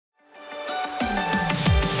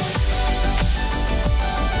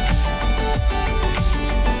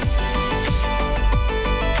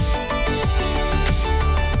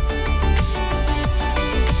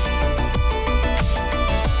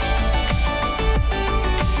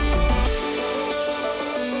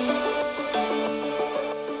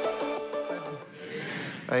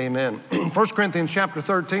Amen. 1 Corinthians chapter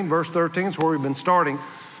 13, verse 13 is where we've been starting.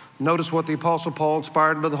 Notice what the Apostle Paul,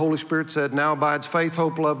 inspired by the Holy Spirit, said, now abides faith,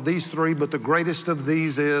 hope, love, these three, but the greatest of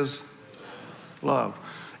these is love.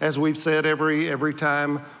 As we've said every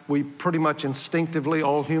time, we pretty much instinctively,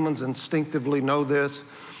 all humans instinctively know this.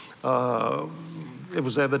 It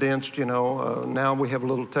was evidenced, now we have a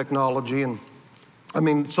little technology. And I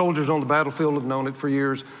mean, soldiers on the battlefield have known it for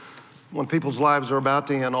years. When people's lives are about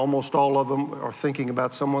to end, almost all of them are thinking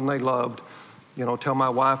about someone they loved. Tell my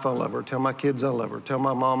wife I love her, tell my kids I love her, tell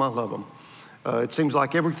my mom I love them. It seems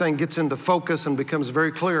like everything gets into focus and becomes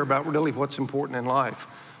very clear about really what's important in life.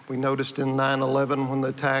 We noticed in 9/11 when the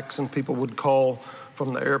attacks and people would call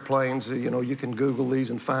from the airplanes, you can Google these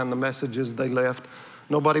and find the messages they left.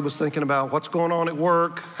 Nobody was thinking about what's going on at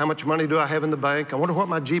work, how much money do I have in the bank, I wonder what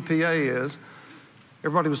my GPA is.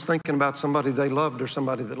 Everybody was thinking about somebody they loved or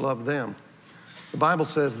somebody that loved them. The Bible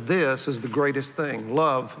says this is the greatest thing.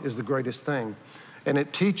 Love is the greatest thing. And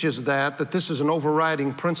it teaches that this is an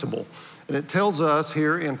overriding principle. And it tells us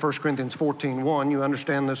here in 1 Corinthians 14:1, you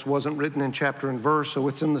understand this wasn't written in chapter and verse, so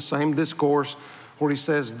it's in the same discourse where he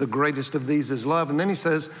says the greatest of these is love. And then he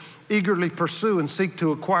says, eagerly pursue and seek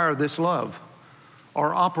to acquire this love,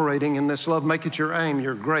 or operating in this love. Make it your aim,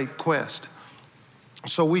 your great quest.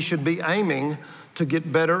 So we should be aiming to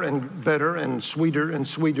get better and sweeter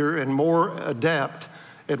and more adept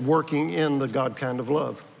at working in the God kind of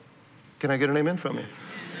love. Can I get an amen from you?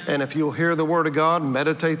 And if you'll hear the Word of God,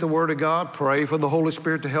 meditate the Word of God, pray for the Holy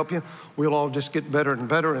Spirit to help you, we'll all just get better and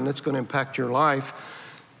better, and it's going to impact your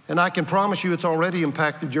life. And I can promise you it's already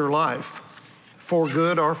impacted your life, for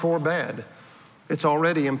good or for bad. It's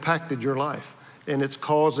already impacted your life. And it's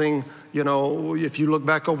causing, if you look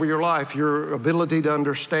back over your life, your ability to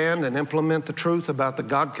understand and implement the truth about the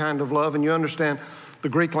God kind of love, and you understand the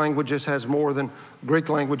Greek language has more than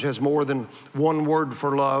one word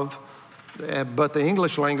for love, but the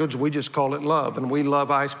English language, we just call it love, and we love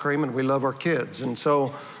ice cream and we love our kids. And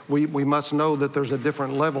so we must know that there's a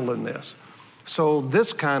different level in this. So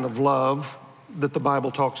this kind of love that the Bible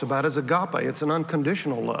talks about is agape. It's an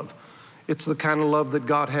unconditional love. It's the kind of love that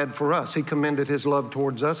God had for us. He commended his love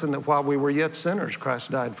towards us, and that while we were yet sinners,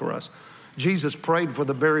 Christ died for us. Jesus prayed for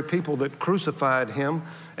the very people that crucified him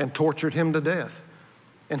and tortured him to death.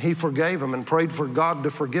 And he forgave them and prayed for God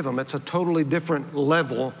to forgive them. It's a totally different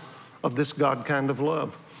level of this God kind of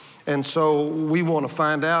love. And so we want to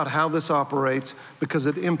find out how this operates because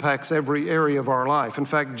it impacts every area of our life. In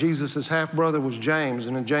fact, Jesus' half-brother was James,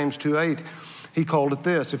 and in James 2:8, he called it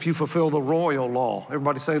this: if you fulfill the royal law,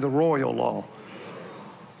 everybody say the royal law.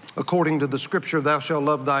 According to the scripture, thou shalt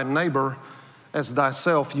love thy neighbor as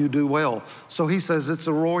thyself, you do well. So he says it's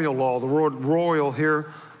a royal law. The word royal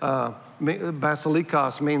here,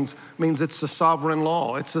 basilikos, means it's the sovereign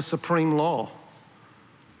law. It's the supreme law.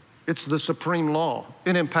 It's the supreme law.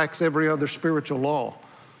 It impacts every other spiritual law.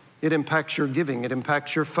 It impacts your giving. It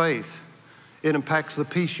impacts your faith. It impacts the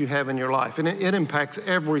peace you have in your life. And it impacts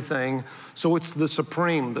everything. So it's the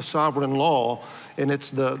supreme, the sovereign law. And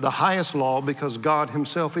it's the highest law because God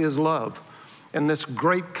himself is love. And this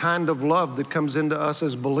great kind of love that comes into us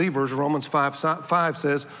as believers, Romans 5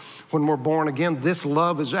 says, when we're born again, this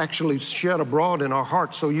love is actually shed abroad in our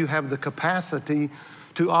hearts. So you have the capacity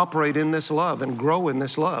to operate in this love and grow in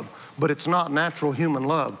this love. But it's not natural human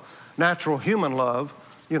love. Natural human love,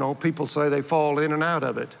 people say they fall in and out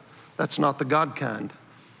of it. That's not the God kind.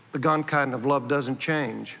 The God kind of love doesn't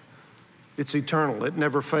change. It's eternal. It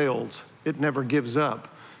never fails. It never gives up.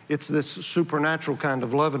 It's this supernatural kind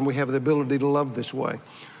of love, and we have the ability to love this way.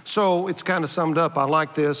 So it's kind of summed up. I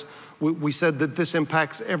like this. We said that this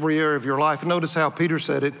impacts every area of your life. Notice how Peter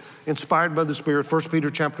said it, inspired by the Spirit. 1 Peter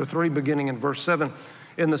chapter 3, beginning in verse 7.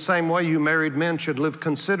 In the same way, you married men should live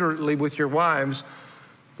considerately with your wives,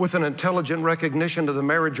 with an intelligent recognition of the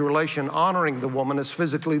marriage relation, honoring the woman as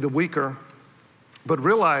physically the weaker, but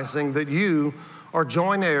realizing that you are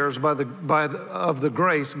joint heirs of the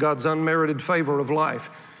grace, God's unmerited favor of life,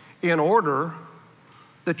 in order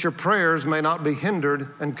that your prayers may not be hindered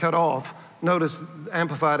and cut off. Notice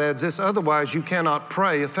Amplified adds this: otherwise you cannot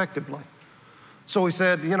pray effectively. So he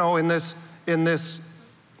said, in this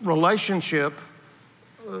relationship,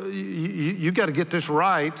 you got to get this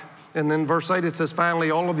right. And then verse 8, it says,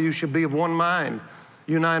 finally, all of you should be of one mind,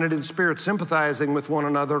 united in spirit, sympathizing with one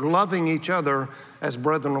another, loving each other as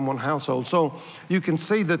brethren in one household. So you can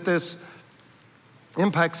see that this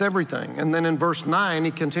impacts everything. And then in verse 9,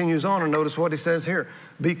 he continues on, and notice what he says here.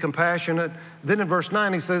 Be compassionate. Then in verse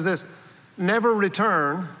 9, he says this: never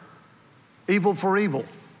return evil for evil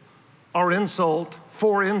or insult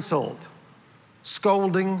for insult,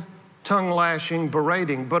 scolding, tongue lashing,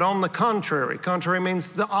 berating. But on the contrary, contrary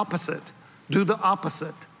means the opposite. Do the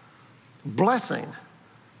opposite. Blessing,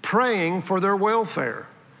 praying for their welfare,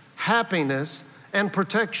 happiness and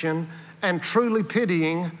protection, and truly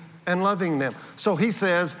pitying and loving them. So he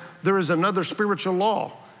says there is another spiritual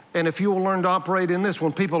law. And if you will learn to operate in this,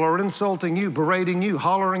 when people are insulting you, berating you,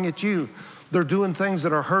 hollering at you, they're doing things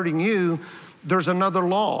that are hurting you, there's another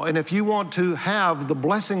law. And if you want to have the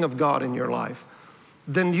blessing of God in your life,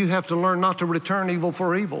 then you have to learn not to return evil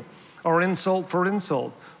for evil or insult for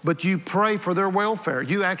insult, but you pray for their welfare.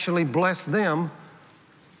 You actually bless them.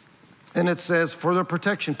 And it says for their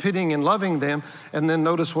protection, pitying and loving them. And then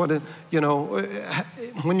notice what it,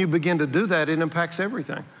 when you begin to do that, it impacts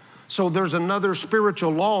everything. So there's another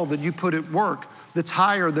spiritual law that you put at work that's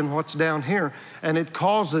higher than what's down here. And it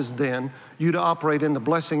causes then you to operate in the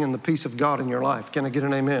blessing and the peace of God in your life. Can I get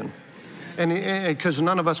an amen? And because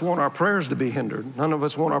none of us want our prayers to be hindered. None of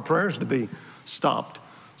us want our prayers to be stopped.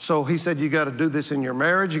 So he said you got to do this in your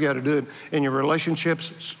marriage. You got to do it in your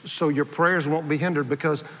relationships so your prayers won't be hindered,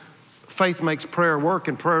 because faith makes prayer work,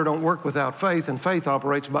 and prayer don't work without faith, and faith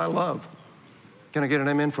operates by love. Can I get an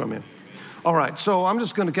amen from you? All right, so I'm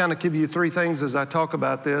just going to kind of give you three things as I talk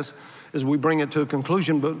about this, as we bring it to a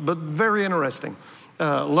conclusion, but very interesting.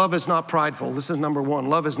 Love is not prideful. This is number one.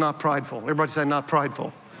 Love is not prideful. Everybody say not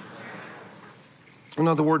prideful. In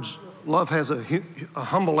other words, love has a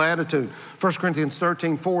humble attitude. 1 Corinthians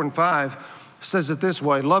 13, 4 and 5 says it this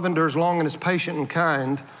way: love endures long and is patient and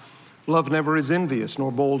kind. Love never is envious,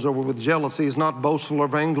 nor boils over with jealousy, is not boastful or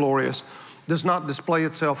vainglorious, does not display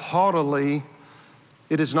itself haughtily.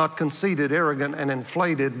 It is not conceited, arrogant, and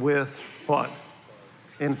inflated with what?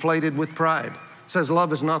 Inflated with pride. It says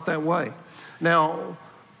love is not that way. Now,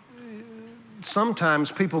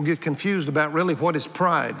 sometimes people get confused about really what is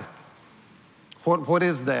pride. What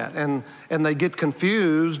is that? And they get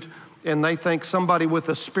confused, and they think somebody with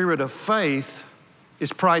a spirit of faith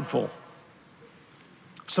is prideful.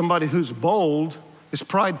 Somebody who's bold is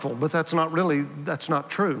prideful, but that's not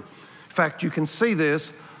true. In fact, you can see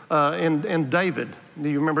this in David. Do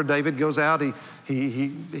you remember David goes out,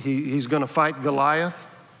 he's going to fight Goliath.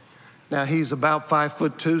 Now he's about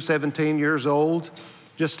 5'2", 17 years old,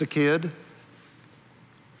 just a kid,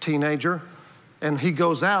 teenager. And he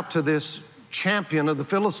goes out to this champion of the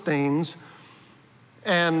Philistines,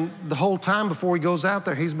 and the whole time before he goes out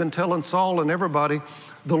there, he's been telling Saul and everybody,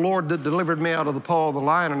 the Lord that delivered me out of the paw of the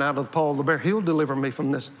lion and out of the paw of the bear, he'll deliver me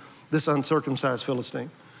from this uncircumcised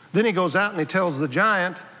Philistine. Then he goes out and he tells the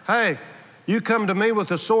giant, hey, you come to me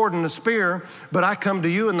with a sword and a spear, but I come to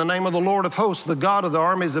you in the name of the Lord of hosts, the God of the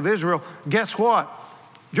armies of Israel. Guess what?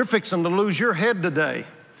 You're fixing to lose your head today.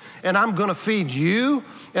 And I'm going to feed you,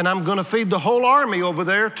 and I'm going to feed the whole army over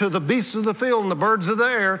there to the beasts of the field and the birds of the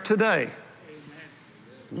air today.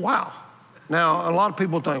 Amen. Wow. Now, a lot of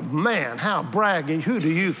people think, man, how braggy, who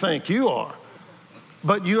do you think you are?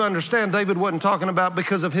 But you understand David wasn't talking about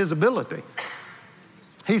because of his ability.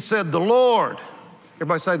 He said the Lord.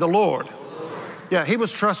 Everybody say the Lord. Yeah, he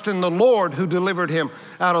was trusting the Lord who delivered him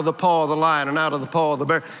out of the paw of the lion and out of the paw of the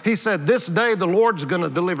bear. He said, this day the Lord's going to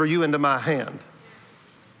deliver you into my hand.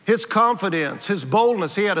 His confidence, his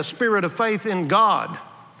boldness, he had a spirit of faith in God.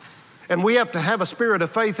 And we have to have a spirit of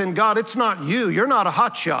faith in God. It's not you. You're not a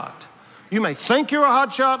hot shot. You may think you're a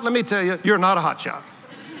hot shot. Let me tell you, you're not a hot shot.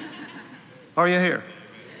 Are you here?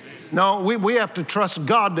 No, we have to trust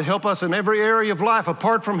God to help us in every area of life.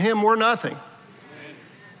 Apart from him, we're nothing.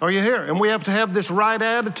 Are you here? And we have to have this right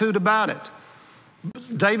attitude about it.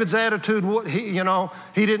 David's attitude, he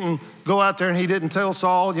didn't go out there and he didn't tell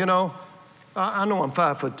Saul, I know I'm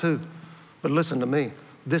 5'2", but listen to me.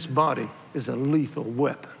 This body is a lethal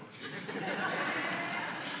weapon.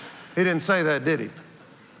 He didn't say that, did he?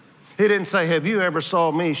 He didn't say, have you ever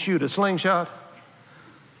saw me shoot a slingshot?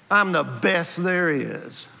 I'm the best there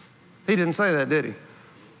is. He didn't say that, did he?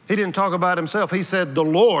 He didn't talk about himself. He said, the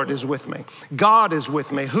Lord is with me. God is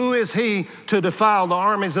with me. Who is he to defile the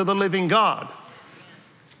armies of the living God?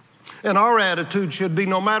 And our attitude should be,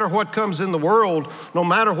 no matter what comes in the world, no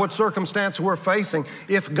matter what circumstance we're facing,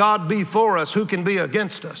 if God be for us, who can be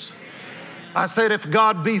against us? I said, if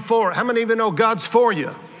God be for us. How many of you know God's for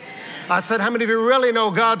you? I said, how many of you really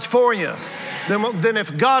know God's for you? Then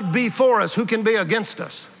if God be for us, who can be against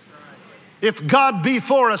us? If God be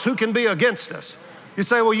for us, who can be against us? You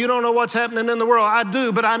say, well, you don't know what's happening in the world. I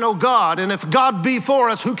do, but I know God. And if God be for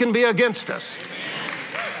us, who can be against us?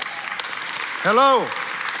 Hello.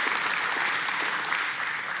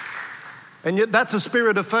 And yet that's a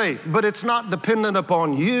spirit of faith, but it's not dependent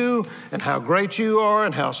upon you and how great you are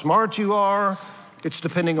and how smart you are. It's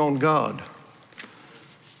depending on God.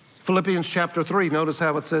 Philippians chapter 3, notice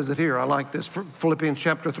how it says it here. I like this. Philippians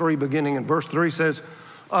chapter 3, beginning in verse 3 says,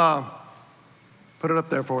 put it up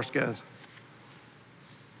there for us, guys.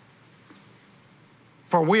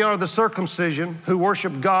 For we are the circumcision who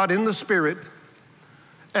worship God in the Spirit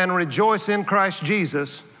and rejoice in Christ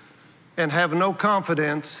Jesus and have no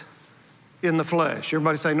confidence in the flesh.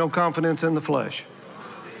 Everybody say, no confidence in the flesh.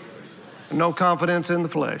 No confidence in the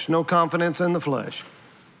flesh. No confidence in the flesh.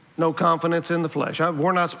 No confidence in the flesh.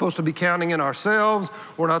 We're not supposed to be counting in ourselves.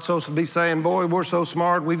 We're not supposed to be saying, boy, we're so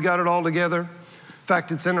smart, we've got it all together. In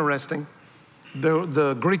fact, it's interesting.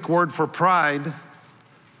 The Greek word for pride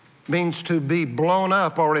means to be blown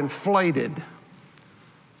up or inflated,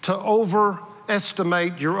 to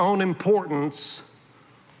overestimate your own importance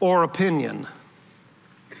or opinion.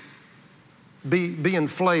 Be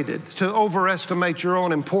inflated, to overestimate your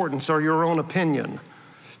own importance or your own opinion.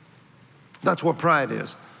 That's what pride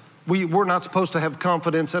is. We're not supposed to have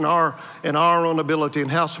confidence in our own ability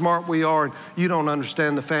and how smart we are. And you don't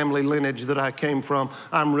understand the family lineage that I came from.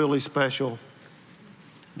 I'm really special.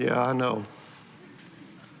 Yeah, I know.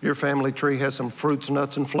 Your family tree has some fruits,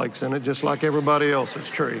 nuts, and flakes in it, just like everybody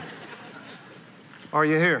else's tree. Are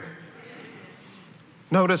you here?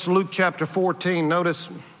 Notice Luke chapter 14. Notice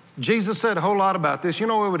Jesus said a whole lot about this. You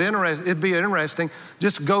know, it'd be interesting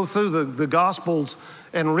just go through the Gospels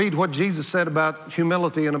and read what Jesus said about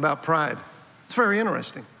humility and about pride. It's very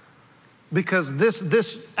interesting because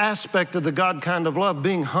this aspect of the God kind of love,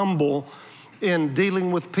 being humble in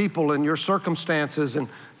dealing with people and your circumstances and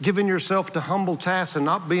giving yourself to humble tasks and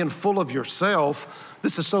not being full of yourself,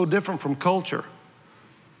 this is so different from culture.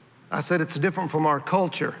 I said it's different from our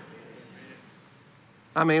culture.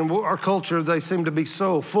 I mean, our culture, they seem to be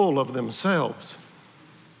so full of themselves.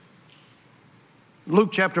 Luke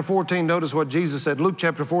chapter 14, notice what Jesus said. Luke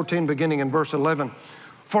chapter 14, beginning in verse 11.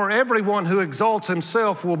 For everyone who exalts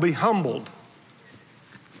himself will be humbled,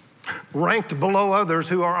 ranked below others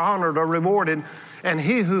who are honored or rewarded. And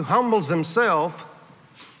he who humbles himself,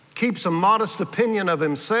 keeps a modest opinion of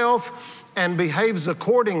himself, and behaves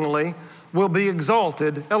accordingly, will be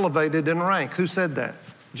exalted, elevated in rank. Who said that?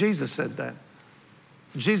 Jesus said that.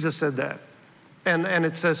 Jesus said that. And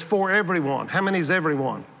it says for everyone. How many is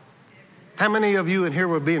everyone? How many of you in here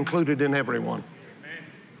would be included in everyone?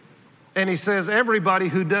 And he says everybody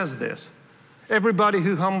who does this, everybody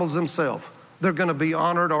who humbles himself, they're going to be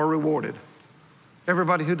honored or rewarded.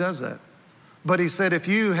 Everybody who does that. But he said if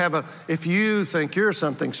you think you're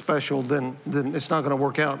something special, then it's not going to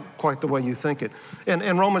work out quite the way you think it.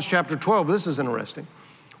 In Romans chapter 12, this is interesting.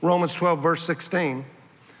 Romans 12, verse 16.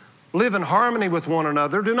 Live in harmony with one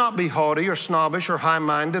another. Do not be haughty or snobbish or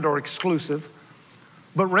high-minded or exclusive,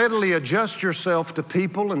 but readily adjust yourself to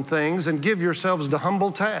people and things and give yourselves to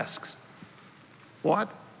humble tasks. What?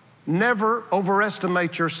 Never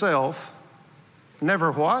overestimate yourself. Never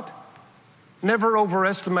what? Never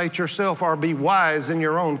overestimate yourself or be wise in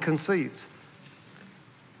your own conceits.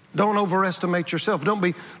 Don't overestimate yourself. Don't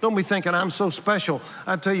be thinking I'm so special.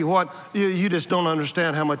 I tell you what, you just don't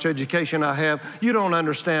understand how much education I have. You don't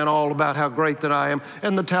understand all about how great that I am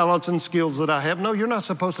and the talents and skills that I have. No, you're not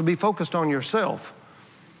supposed to be focused on yourself.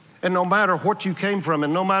 And no matter what you came from,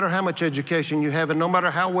 and no matter how much education you have, and no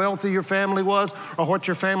matter how wealthy your family was or what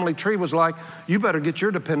your family tree was like, you better get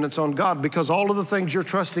your dependence on God, because all of the things you're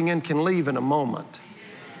trusting in can leave in a moment.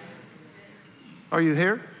 Are you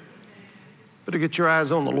here? Better get your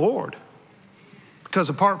eyes on the Lord,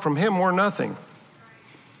 because apart from Him, we're nothing.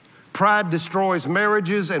 Pride destroys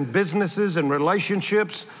marriages and businesses and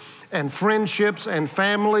relationships and friendships and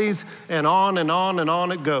families, and on and on and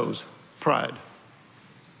on it goes. Pride.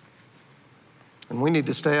 And we need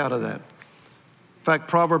to stay out of that. In fact,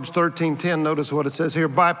 Proverbs 13:10, notice what it says here.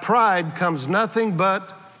 By pride comes nothing but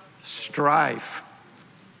strife.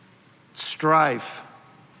 Strife.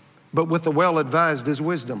 But with the well-advised is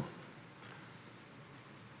wisdom.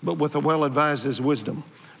 But with the well-advised is wisdom.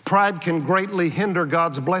 Pride can greatly hinder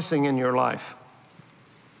God's blessing in your life.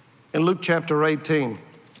 In Luke chapter 18,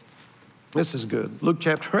 this is good. Luke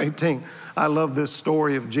chapter 18, I love this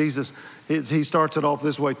story of Jesus. He starts it off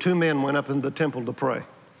this way. 2 men went up in the temple to pray.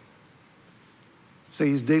 See,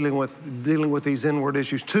 he's dealing with these inward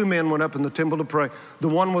issues. 2 men went up in the temple to pray. The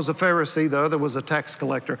one was a Pharisee, the other was a tax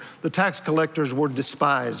collector. The tax collectors were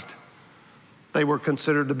despised. They were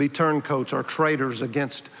considered to be turncoats or traitors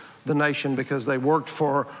against the nation because they worked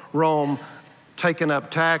for Rome, taking up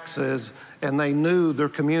taxes, and they knew their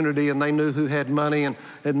community and they knew who had money and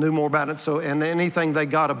knew more about it. So, and anything they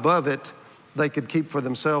got above it, they could keep for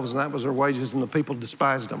themselves, and that was their wages, and the people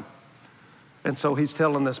despised them. And so he's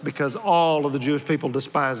telling this because all of the Jewish people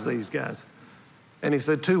despised these guys. And he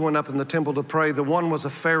said, two went up in the temple to pray. The one was a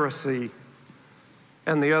Pharisee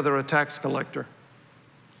and the other a tax collector.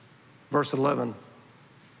 Verse 11.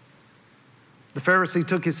 The Pharisee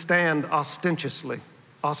took his stand ostentatiously.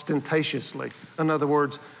 In other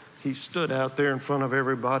words, he stood out there in front of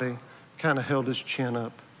everybody, kind of held his chin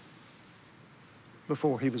up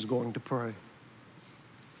before he was going to pray.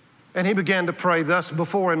 And he began to pray thus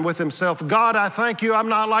before and with himself, God, I thank you, I'm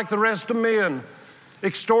not like the rest of men,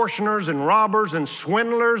 extortioners and robbers and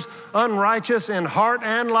swindlers, unrighteous in heart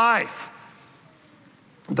and life.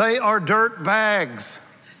 They are dirt bags.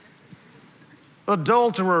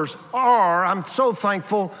 Adulterers are, I'm so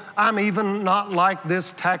thankful, I'm even not like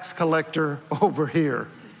this tax collector over here.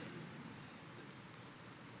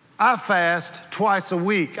 I fast twice a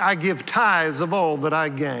week. I give tithes of all that I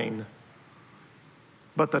gain.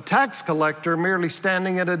 But the tax collector, merely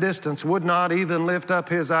standing at a distance, would not even lift up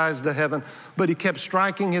his eyes to heaven, but he kept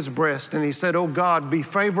striking his breast, and he said, Oh God, be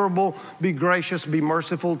favorable, be gracious, be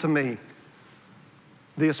merciful to me,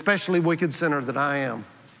 the especially wicked sinner that I am.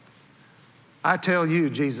 I tell you,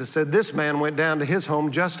 Jesus said, this man went down to his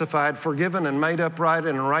home justified, forgiven, and made upright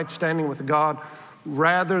and in right standing with God,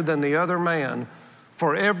 rather than the other man.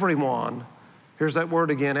 For everyone, here's that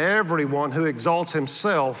word again, everyone who exalts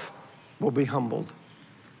himself will be humbled.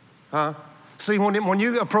 See, when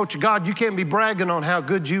you approach God, you can't be bragging on how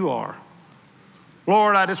good you are.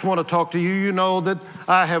 Lord, I just want to talk to you. You know that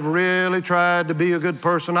I have really tried to be a good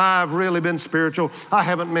person. I've really been spiritual. I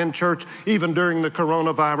haven't been in church even during the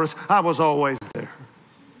coronavirus. I was always there.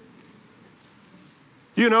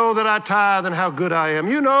 You know that I tithe and how good I am.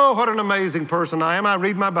 You know what an amazing person I am. I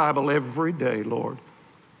read my Bible every day, Lord.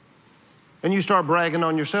 And you start bragging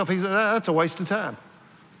on yourself. He said, that's a waste of time.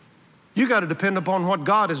 You got to depend upon what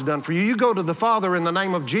God has done for you. You go to the Father in the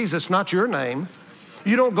name of Jesus, not your name.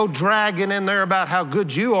 You don't go dragging in there about how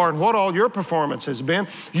good you are and what all your performance has been.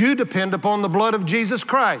 You depend upon the blood of Jesus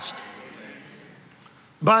Christ.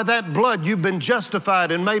 By that blood, you've been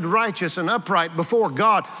justified and made righteous and upright before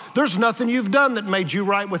God. There's nothing you've done that made you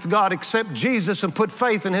right with God except Jesus and put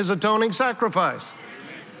faith in his atoning sacrifice.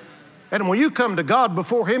 And when you come to God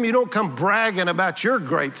before him, you don't come bragging about your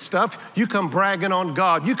great stuff. You come bragging on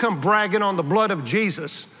God. You come bragging on the blood of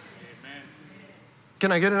Jesus. Amen.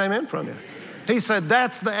 Can I get an amen from you? He said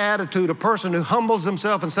that's the attitude, a person who humbles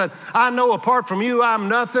himself and said, I know apart from you, I'm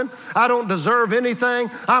nothing. I don't deserve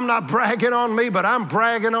anything. I'm not bragging on me, but I'm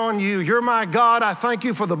bragging on you. You're my God. I thank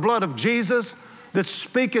you for the blood of Jesus that's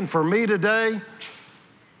speaking for me today.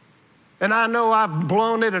 And I know I've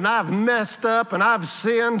blown it and I've messed up and I've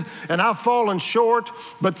sinned and I've fallen short,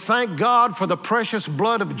 but thank God for the precious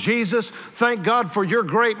blood of Jesus. Thank God for your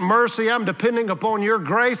great mercy. I'm depending upon your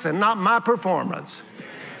grace and not my performance.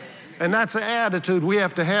 And that's the attitude we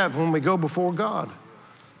have to have when we go before God.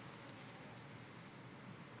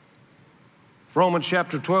 Romans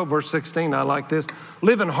chapter 12, verse 16, I like this.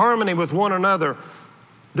 Live in harmony with one another.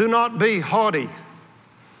 Do not be haughty.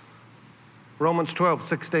 Romans 12,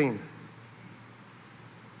 16.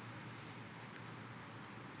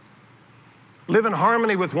 Live in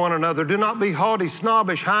harmony with one another. Do not be haughty,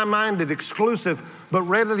 snobbish, high-minded, exclusive, but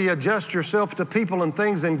readily adjust yourself to people and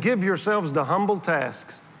things and give yourselves to humble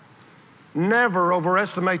tasks. Never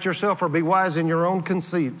overestimate yourself or be wise in your own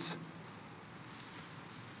conceits.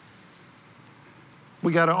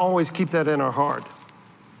 We got to always keep that in our heart.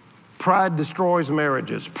 Pride destroys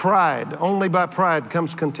marriages. Pride, only by pride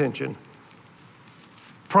comes contention.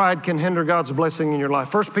 Pride can hinder God's blessing in your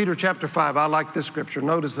life. 1 Peter chapter 5, I like this scripture.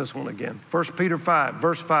 Notice this one again. 1 Peter 5,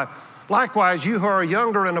 verse 5. Likewise, you who are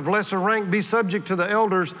younger and of lesser rank, be subject to the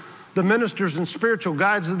elders, the ministers and spiritual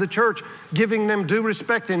guides of the church, giving them due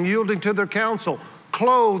respect and yielding to their counsel.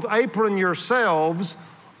 Clothe, apron yourselves,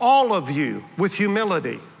 all of you, with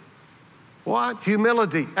humility. What?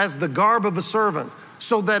 Humility as the garb of a servant,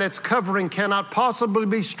 so that its covering cannot possibly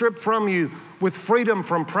be stripped from you, with freedom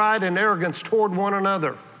from pride and arrogance toward one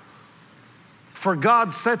another. For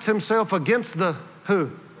God sets himself against the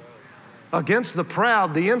who? Against the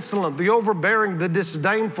proud, the insolent, the overbearing, the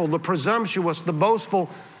disdainful, the presumptuous, the boastful,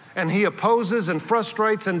 and he opposes and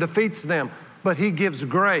frustrates and defeats them. But he gives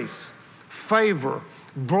grace, favor,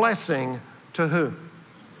 blessing to who?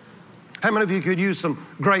 How many of you could use some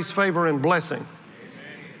grace, favor, and blessing?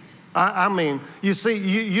 I mean, you see,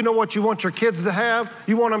 you know what you want your kids to have?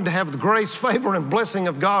 You want them to have the grace, favor, and blessing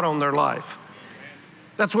of God on their life.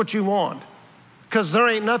 That's what you want. Because there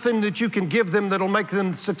ain't nothing that you can give them that'll make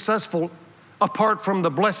them successful apart from the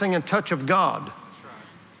blessing and touch of God.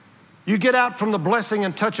 You get out from the blessing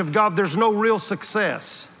and touch of God, there's no real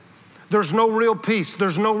success. There's no real peace.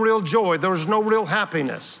 There's no real joy. There's no real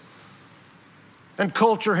happiness. And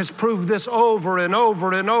culture has proved this over and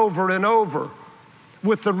over and over and over,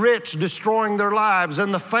 with the rich destroying their lives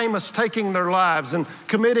and the famous taking their lives and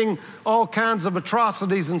committing all kinds of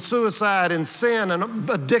atrocities and suicide and sin and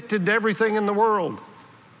addicted to everything in the world.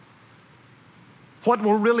 What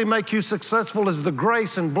will really make you successful is the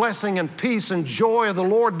grace and blessing and peace and joy of the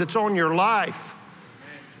Lord that's on your life.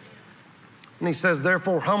 And he says,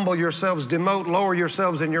 therefore, humble yourselves, demote, lower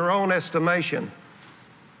yourselves in your own estimation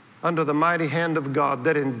under the mighty hand of God,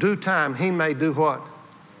 that in due time he may do what?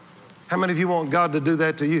 How many of you want God to do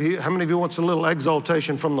that to you? How many of you wants a little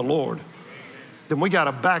exaltation from the Lord? Then we got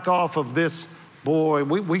to back off of this, boy.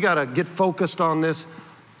 We got to get focused on this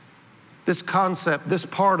concept, this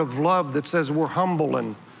part of love that says we're humble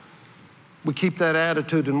and we keep that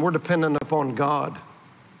attitude and we're dependent upon God.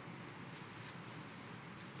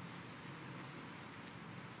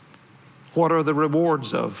 What are the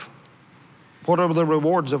rewards of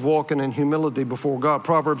walking in humility before God?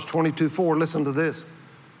 Proverbs 22:4, listen to this.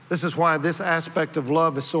 This is why this aspect of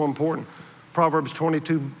love is so important. Proverbs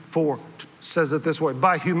 22:4 says it this way: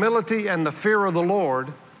 by humility and the fear of the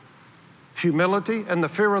Lord,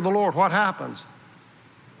 what happens?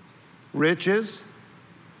 Riches,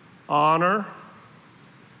 honor,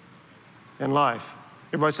 and life.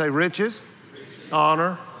 Everybody say riches,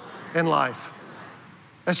 honor, and life.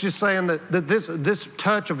 That's just saying that this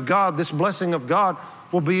touch of God, this blessing of God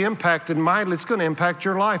will be impacted mightily. It's going to impact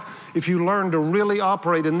your life if you learn to really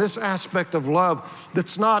operate in this aspect of love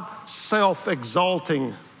that's not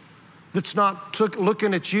self-exalting, that's not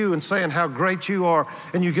looking at you and saying how great you are,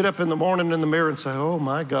 and you get up in the morning in the mirror and say, oh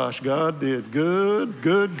my gosh, God did good,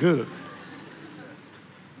 good, good.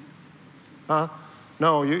 Huh?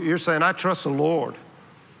 No, you're saying, I trust the Lord.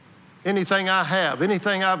 Anything I have,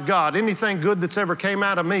 anything I've got, anything good that's ever came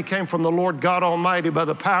out of me came from the Lord God Almighty by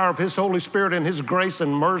the power of His Holy Spirit and His grace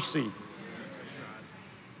and mercy.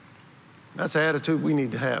 That's the attitude we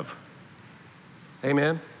need to have.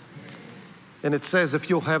 Amen? And it says if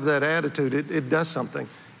you'll have that attitude, it does something.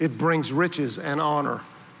 It brings riches and honor,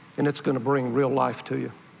 and it's going to bring real life to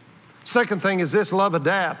you. Second thing is this: love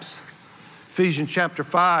adapts. Ephesians chapter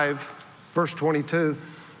 5, verse 22.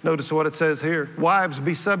 Notice what it says here. Wives,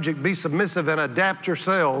 be subject, be submissive, and adapt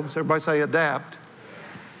yourselves. Everybody say adapt.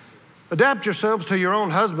 Adapt yourselves to your own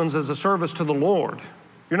husbands as a service to the Lord.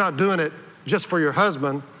 You're not doing it just for your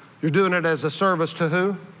husband. You're doing it as a service to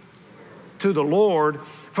who? To the Lord.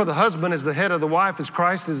 For the husband is the head of the wife, as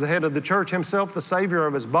Christ is the head of the church, himself the Savior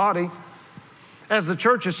of his body. As the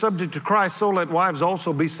church is subject to Christ, so let wives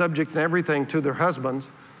also be subject in everything to their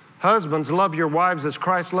husbands. Husbands, love your wives as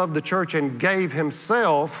Christ loved the church and gave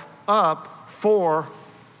himself up for,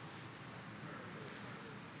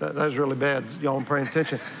 that was really bad, y'all aren't paying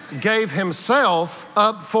attention. Gave himself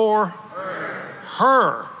up for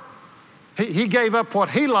her. He gave up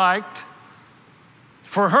what he liked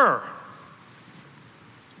for her.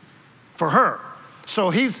 For her.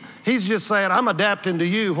 So he's just saying, I'm adapting to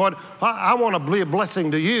you. What I want to be a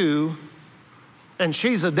blessing to you. And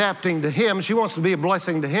she's adapting to him. She wants to be a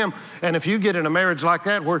blessing to him. And if you get in a marriage like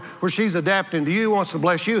that where she's adapting to you, wants to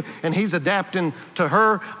bless you, and he's adapting to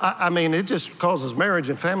her, I mean, it just causes marriage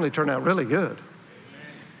and family to turn out really good.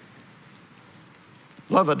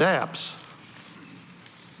 Love adapts.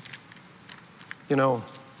 You know,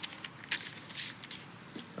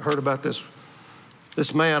 I heard about this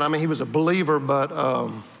man. I mean, he was a believer, but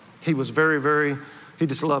he was he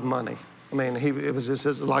just loved money. I mean, it was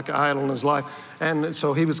just like an idol in his life. And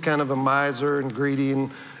so he was kind of a miser and greedy, and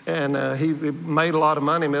he made a lot of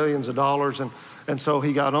money, millions of dollars. And so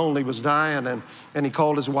he got old, he was dying, and he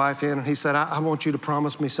called his wife in and he said, I want you to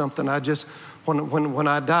promise me something. I just, when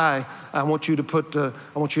I die, I want you to put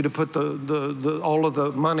all of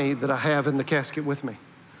the money that I have in the casket with me.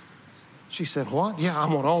 She said, what? Yeah, I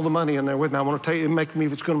want all the money in there with me. I want to tell you,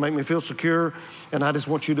 it's going to make me feel secure. And I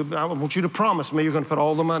want you to promise me you're going to put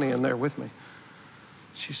all the money in there with me.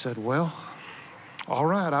 She said, well, all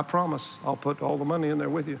right, I promise. I'll put all the money in there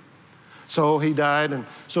with you. So he died, and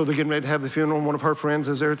so they're getting ready to have the funeral. One of her friends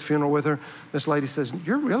is there at the funeral with her. This lady says,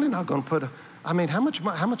 you're really not going to put how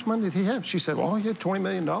much money did he have? She said, well, he had $20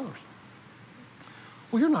 million. Well,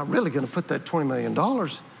 you're not really going to put that $20 million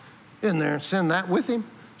in there and send that with him.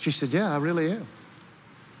 She said, yeah, I really am.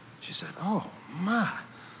 She said, oh, my.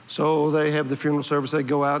 So they have the funeral service. They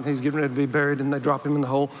go out, and he's getting ready to be buried, and they drop him in the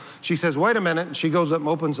hole. She says, wait a minute. And she goes up and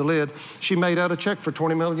opens the lid. She made out a check for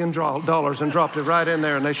 $20 million and dropped it right in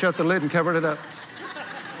there, and they shut the lid and covered it up.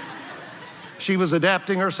 She was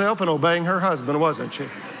adapting herself and obeying her husband, wasn't she?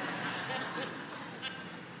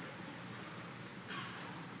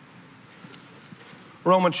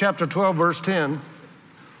 Romans chapter 12, verse 10.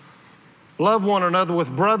 Love one another with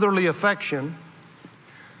brotherly affection.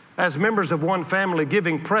 As members of one family,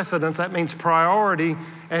 giving precedence, that means priority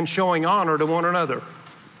and showing honor to one another.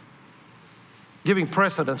 Giving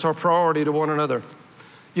precedence or priority to one another.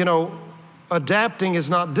 You know, adapting is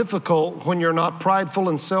not difficult when you're not prideful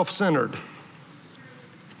and self-centered.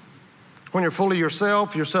 When you're full of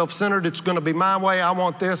yourself, you're self-centered, it's going to be my way, I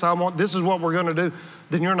want this is what we're going to do,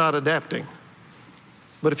 then you're not adapting.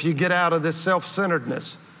 But if you get out of this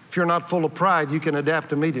self-centeredness, if you're not full of pride, you can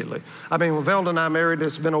adapt immediately. I mean, when Velda and I married,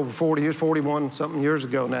 it's been over 40 years, 41 something years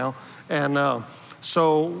ago now. And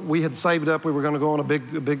so we had saved up, we were going to go on a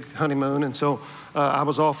big honeymoon. And so I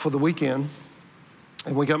was off for the weekend.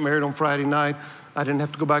 And we got married on Friday night. I didn't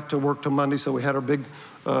have to go back to work till Monday, so we had our big,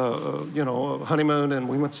 honeymoon, and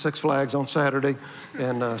we went to Six Flags on Saturday.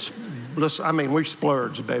 And we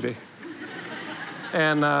splurged, baby.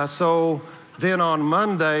 And so then on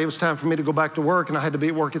Monday, it was time for me to go back to work, and I had to be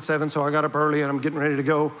at work at 7, so I got up early, and I'm getting ready to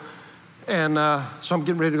go. And so I'm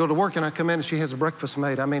getting ready to go to work, and I come in, and she has a breakfast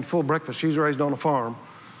made. I mean, full breakfast. She's raised on a farm.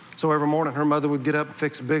 So every morning, her mother would get up and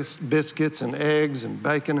fix biscuits and eggs and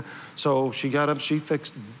bacon. So she got up, she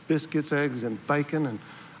fixed biscuits, eggs, and bacon, and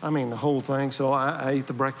I mean, the whole thing. So I ate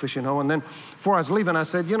the breakfast, you know. And then before I was leaving, I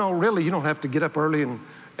said, you know, really, you don't have to get up early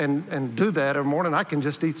and do that every morning. I can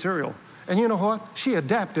just eat cereal. And you know what? She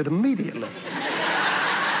adapted immediately.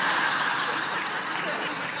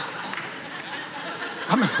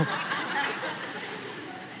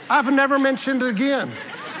 I've never mentioned it again.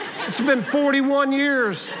 It's been 41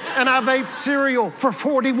 years, and I've ate cereal for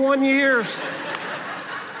 41 years.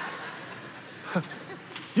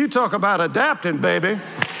 You talk about adapting, baby.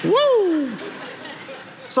 Woo!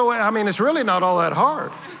 So, I mean, it's really not all that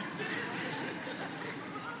hard.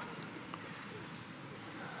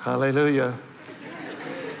 Hallelujah.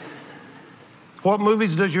 What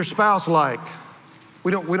movies does your spouse like?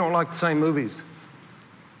 We don't like the same movies.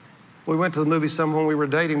 We went to the movies some when we were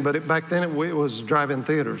dating, but back then it was drive-in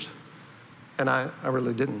theaters. And I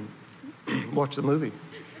really didn't watch the movie.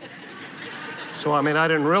 So, I mean, I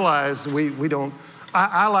didn't realize we don't.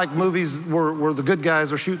 I like movies where the good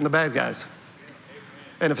guys are shooting the bad guys.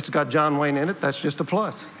 And if it's got John Wayne in it, that's just a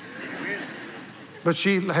plus. But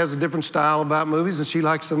she has a different style about movies, and she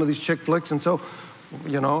likes some of these chick flicks. And so,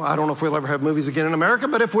 you know, I don't know if we'll ever have movies again in America,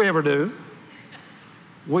 but if we ever do,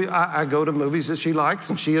 I go to movies that she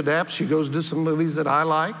likes, and she adapts. She goes to some movies that I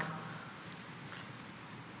like.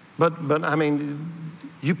 But I mean,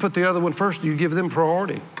 you put the other one first, you give them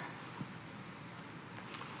priority.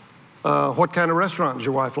 What kind of restaurant does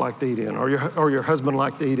your wife like to eat in, or your husband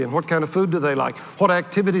like to eat in? What kind of food do they like? What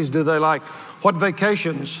activities do they like? What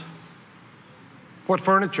vacations? What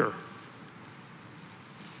furniture?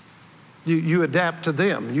 You adapt to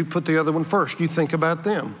them. You put the other one first. You think about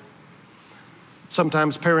them.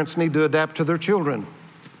 Sometimes parents need to adapt to their children.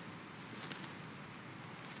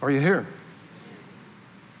 Are you here?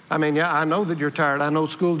 I mean, yeah, I know that you're tired. I know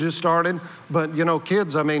school just started, but you know,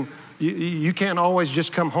 kids, I mean, you can't always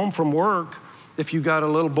just come home from work. If you got a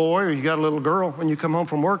little boy or you got a little girl, when you come home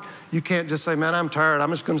from work, you can't just say, man, I'm tired.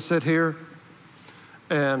 I'm just going to sit here.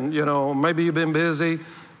 And, you know, maybe you've been busy.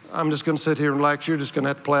 I'm just going to sit here and relax. You're just going to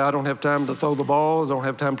have to play. I don't have time to throw the ball. I don't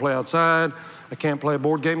have time to play outside. I can't play a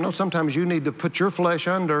board game. No, sometimes you need to put your flesh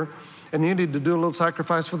under, and you need to do a little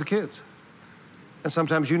sacrifice for the kids. And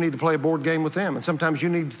sometimes you need to play a board game with them. And sometimes you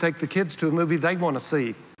need to take the kids to a movie they want to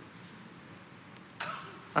see.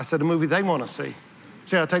 I said a movie they want to see.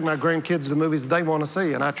 See, I take my grandkids to movies they want to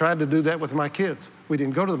see, and I tried to do that with my kids. We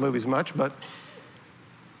didn't go to the movies much, but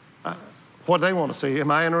what they want to see. Am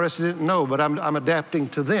I interested in it? No, but I'm adapting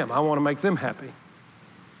to them. I want to make them happy.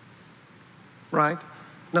 Right?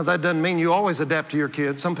 Now, that doesn't mean you always adapt to your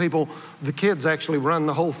kids. Some people, the kids actually run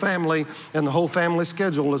the whole family, and the whole family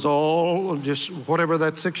schedule is all just whatever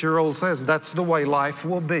that 6-year-old says. That's the way life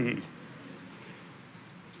will be.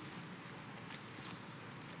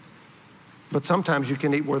 But sometimes you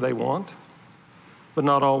can eat where they want, but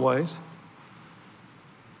not always.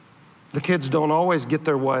 The kids don't always get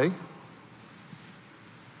their way.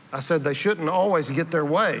 I said they shouldn't always get their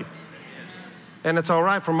way. And it's all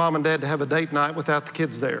right for mom and dad to have a date night without the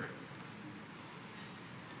kids there.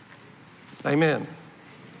 Amen.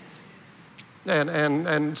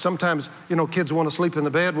 And sometimes, you know, kids want to sleep in the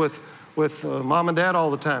bed with mom and dad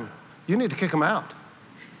all the time. You need to kick them out.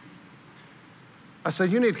 I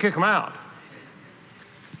said, you need to kick them out.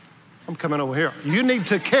 I'm coming over here. You need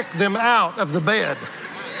to kick them out of the bed.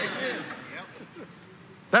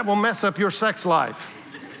 That will mess up your sex life.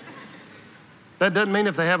 That doesn't mean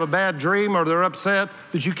if they have a bad dream or they're upset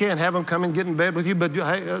that you can't have them come and get in bed with you, but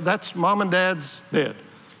hey, that's mom and dad's bed.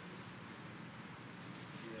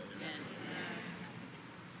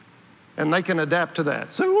 And they can adapt to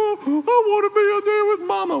that. Say, well, I want to be in there with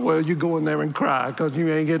mama. Well, you go in there and cry because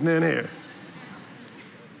you ain't getting in here.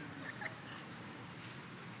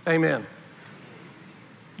 Amen.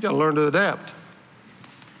 You got to learn to adapt.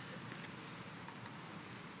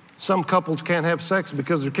 Some couples can't have sex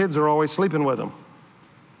because their kids are always sleeping with them.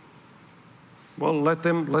 Well, let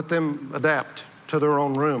them adapt to their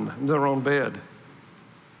own room, their own bed.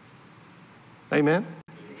 Amen?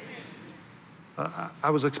 I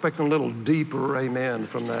was expecting a little deeper amen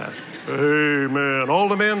from that. Amen. All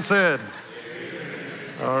the men said. Amen.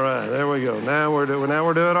 All right, there we go. Now we're doing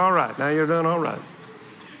all right. Now you're doing all right.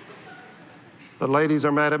 The ladies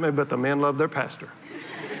are mad at me, but the men love their pastor.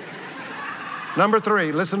 Number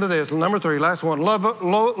 3, listen to this. Number 3, last one. Love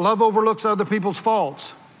overlooks other people's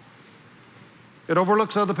faults. It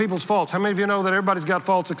overlooks other people's faults. How many of you know that everybody's got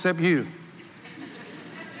faults except you?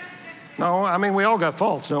 No, I mean, we all got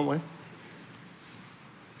faults, don't we?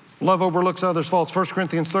 Love overlooks others' faults. 1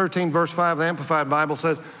 Corinthians 13, verse 5, the Amplified Bible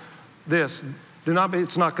says this: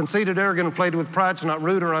 it's not conceited, arrogant, inflated with pride, it's not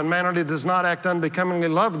rude or unmannerly, it does not act unbecomingly,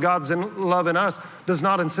 love God's love in us, does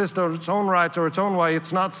not insist on its own rights or its own way,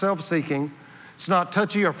 it's not self-seeking, it's not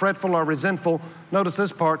touchy or fretful or resentful. Notice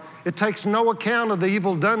this part: it takes no account of the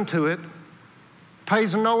evil done to it,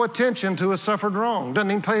 pays no attention to a suffered wrong,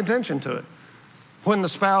 doesn't even pay attention to it. When the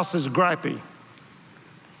spouse is gripey,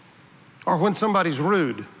 or when somebody's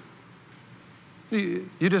rude, you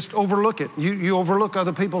just overlook it. You overlook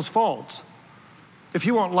other people's faults. If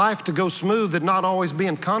you want life to go smooth and not always be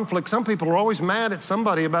in conflict, some people are always mad at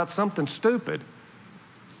somebody about something stupid.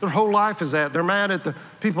 Their whole life is that. They're mad at the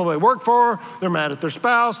people they work for. They're mad at their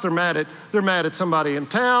spouse. They're mad at somebody in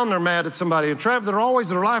town. They're mad at somebody in traffic.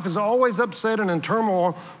 Their life is always upset and in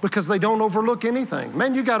turmoil because they don't overlook anything.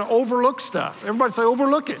 Man, you got to overlook stuff. Everybody say,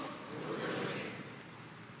 overlook it.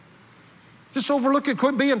 Just overlook it.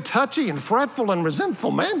 Quit being touchy and fretful and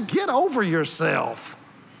resentful. Man, get over yourself.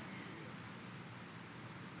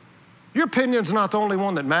 Your opinion's not the only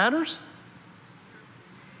one that matters.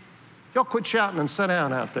 Y'all quit shouting and sit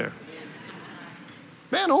down out there.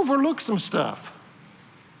 Man, overlook some stuff.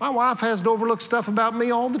 My wife has to overlook stuff about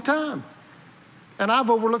me all the time. And I've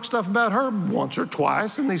overlooked stuff about her once or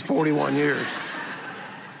twice in these 41 years.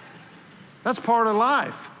 That's part of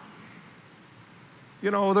life. You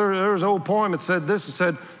know, there's an old poem that said this. It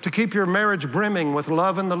said, to keep your marriage brimming with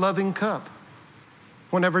love in the loving cup.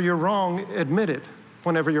 Whenever you're wrong, admit it.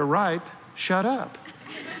 Whenever you're right, shut up.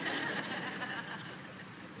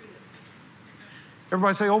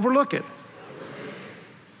 Everybody say, overlook it.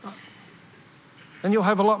 And you'll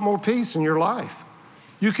have a lot more peace in your life.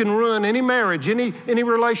 You can ruin any marriage, any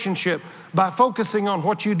relationship by focusing on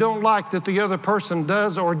what you don't like that the other person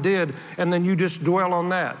does or did, and then you just dwell on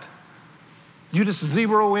that. You just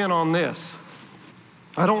zero in on this.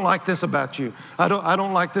 I don't like this about you. I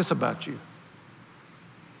don't like this about you.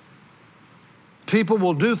 People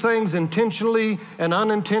will do things intentionally and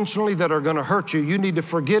unintentionally that are going to hurt you. You need to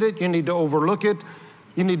forget it. You need to overlook it.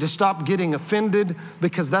 You need to stop getting offended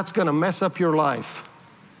because that's going to mess up your life.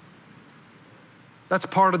 That's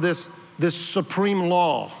part of this supreme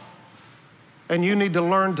law. And you need to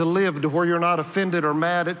learn to live to where you're not offended or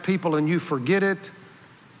mad at people and you forget it.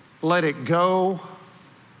 Let it go.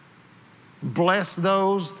 Bless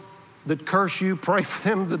those that curse you. Pray for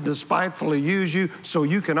them that despitefully use you so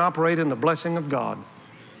you can operate in the blessing of God.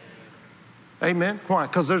 Amen? Why?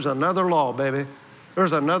 Because there's another law, baby.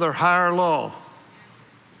 There's another higher law.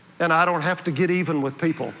 And I don't have to get even with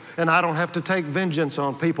people. And I don't have to take vengeance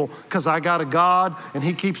on people because I got a God and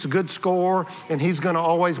He keeps a good score and He's going to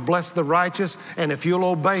always bless the righteous. And if you'll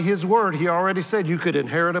obey His word, He already said you could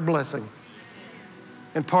inherit a blessing.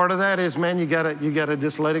 And part of that is, man, you gotta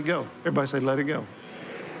just let it go. Everybody say, let it go.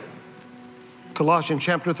 Colossians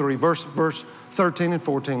chapter 3, verse 13 and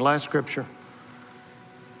 14, last scripture.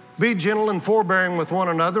 Be gentle and forbearing with one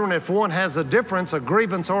another, and if one has a difference, a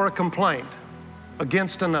grievance or a complaint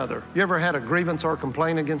against another. You ever had a grievance or a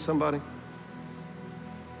complaint against somebody?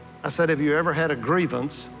 I said, have you ever had a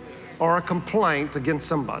grievance or a complaint against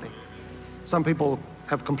somebody? Some people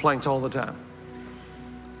have complaints all the time.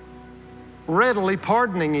 Readily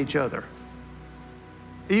pardoning each other,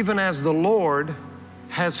 even as the Lord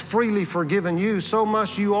has freely forgiven you, so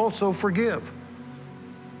must you also forgive.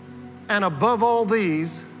 And above all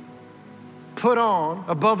these, put on,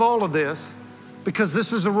 above all of this, because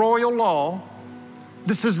this is a royal law,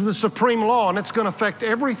 this is the supreme law, and it's going to affect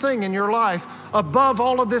everything in your life. Above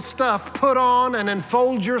all of this stuff, put on and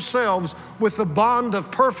enfold yourselves with the bond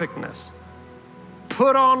of perfectness.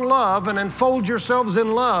 Put on love and enfold yourselves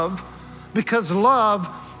in love, because love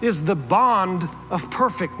is the bond of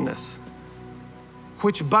perfectness.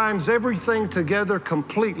 which binds everything together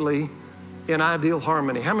completely in ideal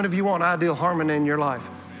harmony. How many of you want ideal harmony in your life?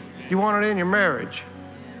 You want it in your marriage.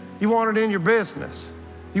 You want it in your business.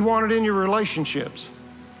 You want it in your relationships.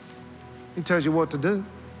 He tells you what to do.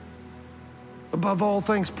 Above all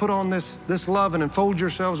things, put on this love and enfold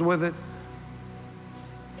yourselves with it.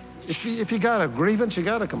 If you got a grievance, you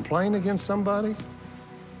got a complaint against somebody,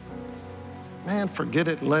 man, forget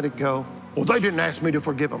it, let it go. Well, they didn't ask me to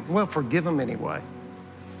forgive them. Well, forgive them anyway.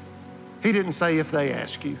 He didn't say if they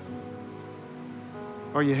ask you.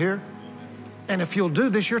 Are you here? And if you'll do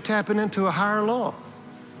this, you're tapping into a higher law.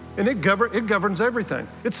 And it governs everything.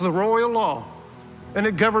 It's the royal law, and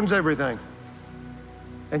it governs everything.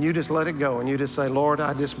 And you just let it go, and you just say, Lord,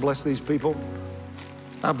 I just bless these people.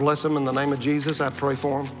 I bless them in the name of Jesus. I pray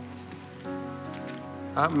for them.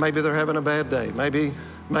 Maybe they're having a bad day. Maybe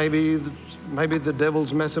the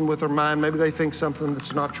devil's messing with their mind. Maybe they think something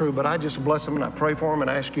that's not true, but I just bless them and I pray for them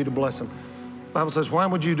and I ask you to bless them. The Bible says, why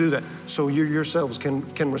would you do that? So you yourselves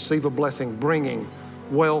can receive a blessing, bringing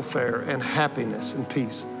welfare and happiness and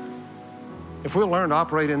peace. If we'll learn to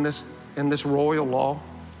operate in this royal law,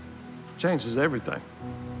 it changes everything.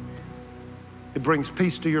 It brings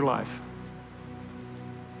peace to your life.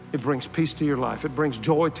 It brings peace to your life. It brings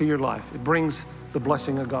joy to your life. It brings the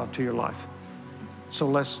blessing of God to your life. So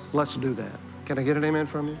let's do that. Can I get an amen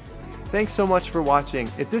from you? Thanks so much for watching.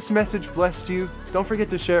 If this message blessed you, don't forget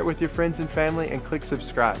to share it with your friends and family and click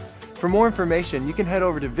subscribe. For more information, you can head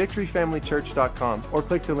over to victoryfamilychurch.com or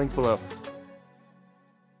click the link below.